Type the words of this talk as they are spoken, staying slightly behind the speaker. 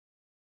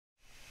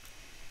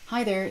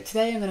Hi there,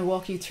 today I'm going to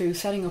walk you through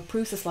setting up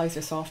Prusa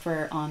Slicer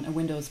software on a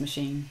Windows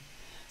machine.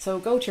 So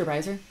go to your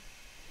browser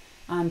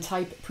and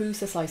type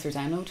Prusa Slicer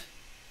download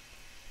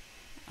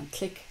and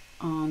click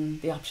on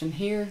the option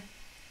here,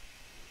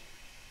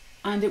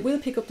 and it will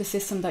pick up the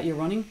system that you're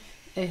running.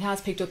 It has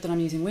picked up that I'm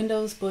using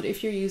Windows, but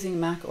if you're using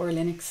Mac or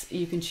Linux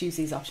you can choose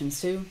these options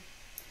too.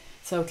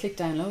 So click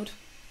download.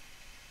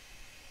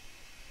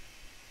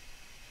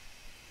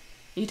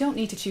 You don't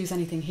need to choose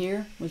anything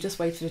here, we'll just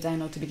wait for the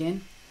download to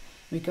begin.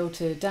 We go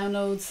to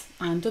downloads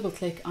and double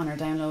click on our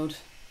download,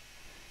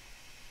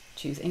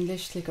 choose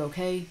English, click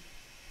OK,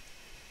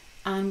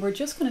 and we're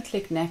just going to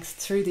click next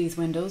through these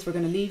windows. We're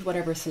going to leave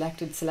whatever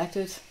selected,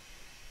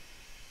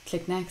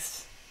 click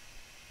next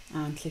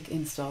and click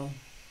install.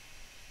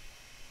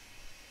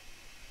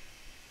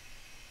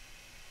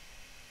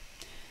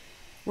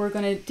 We're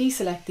going to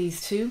deselect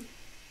these two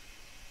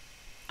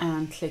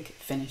and click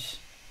finish.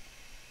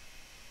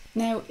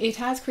 Now it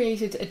has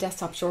created a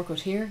desktop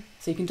shortcut here,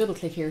 so you can double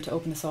click here to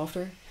open the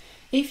software.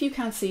 If you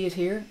can't see it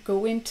here,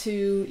 go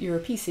into your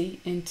PC,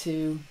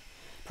 into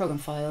Program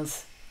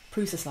Files,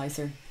 Prusa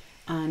Slicer,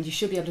 and you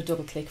should be able to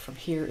double click from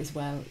here as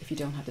well if you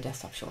don't have the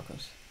desktop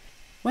shortcut.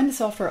 When the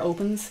software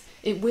opens,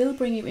 it will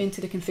bring you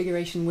into the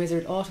configuration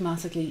wizard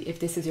automatically if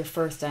this is your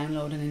first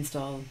download and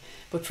install.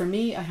 But for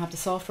me, I have the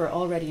software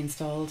already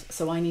installed,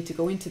 so I need to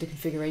go into the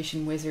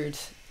configuration wizard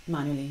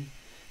manually.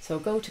 So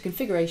go to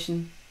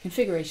configuration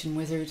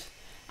wizard,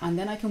 and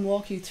then I can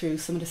walk you through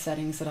some of the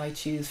settings that I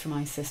choose for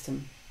my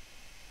system.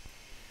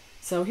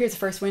 So here's the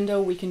first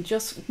window. We can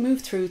just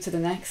move through to the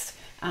next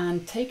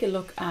and take a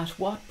look at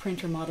what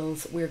printer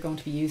models we're going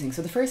to be using.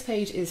 So the first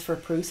page is for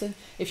Prusa.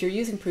 If you're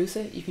using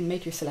Prusa, you can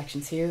make your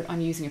selections here.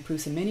 I'm using a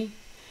Prusa Mini,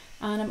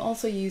 and I'm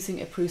also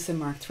using a Prusa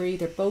Mark III.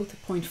 They're both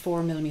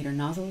 0.4mm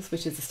nozzles,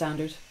 which is the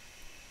standard.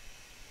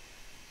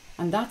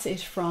 And that's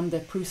it from the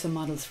Prusa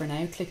models for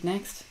now. Click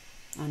next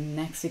and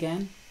next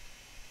again.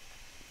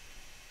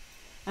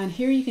 And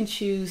here you can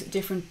choose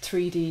different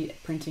 3D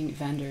printing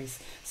vendors.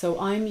 So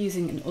I'm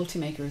using an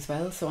Ultimaker as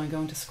well, so I'm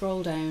going to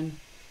scroll down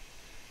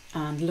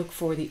and look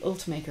for the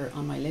Ultimaker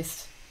on my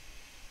list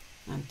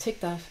and tick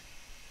that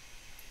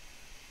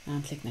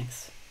and click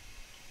next.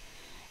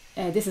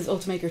 This is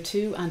Ultimaker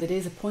 2 and it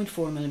is a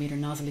 0.4mm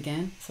nozzle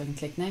again, so I can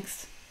click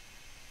next.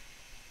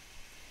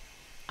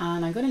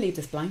 And I'm going to leave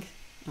this blank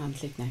and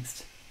click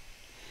next.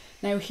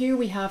 Now here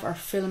we have our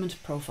filament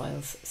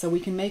profiles, so we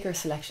can make our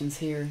selections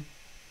here.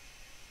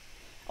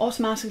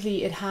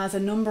 Automatically it has a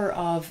number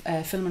of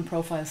filament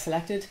profiles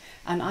selected,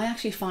 and I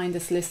actually find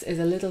this list is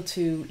a little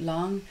too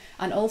long,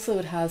 and also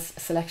it has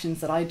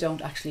selections that I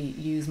don't actually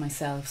use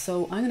myself.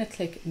 So I'm going to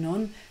click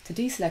none to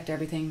deselect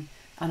everything,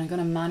 and I'm going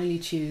to manually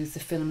choose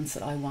the filaments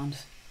that I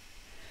want.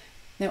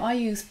 Now I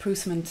use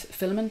Prusament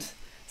filament,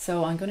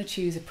 so I'm going to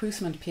choose a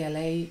Prusament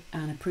PLA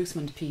and a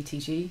Prusament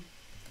PETG.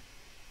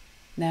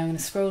 Now I'm going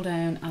to scroll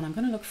down and I'm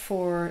going to look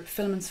for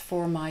filaments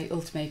for my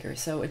Ultimaker,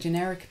 so a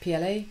generic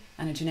PLA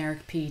and a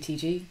generic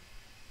PETG,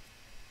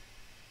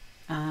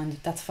 and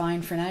that's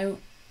fine for now.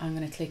 I'm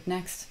going to click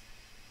next,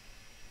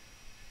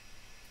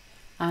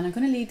 and I'm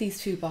going to leave these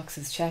two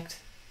boxes checked,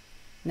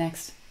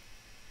 next.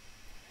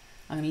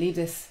 I'm going to leave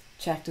this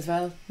checked as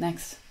well,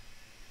 next.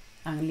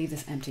 I'm going to leave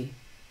this empty,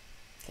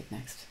 click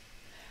next.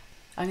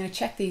 I'm going to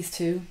check these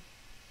two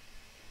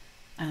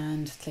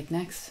and click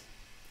next.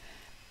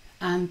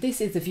 And this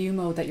is the view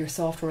mode that your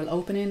software will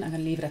open in. I'm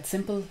going to leave it at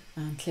simple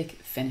and click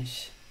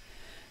finish.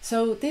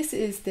 So this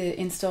is the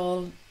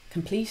install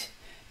complete.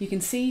 You can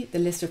see the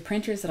list of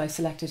printers that I've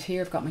selected here.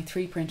 I've got my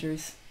 3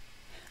 printers.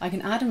 I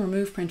can add and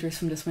remove printers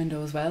from this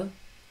window as well.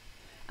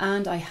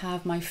 And I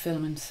have my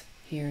filament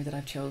here that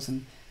I've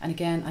chosen. And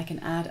again, I can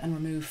add and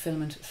remove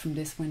filament from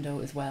this window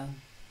as well.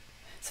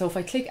 So if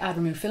I click add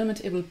remove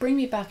filament, it will bring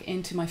me back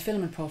into my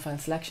filament profile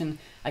selection.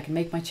 I can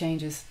make my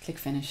changes, click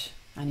finish,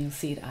 and you'll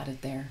see it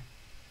added there.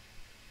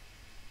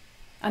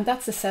 And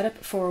that's the setup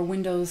for a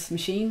Windows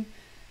machine.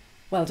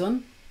 Well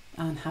done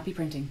and happy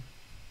printing.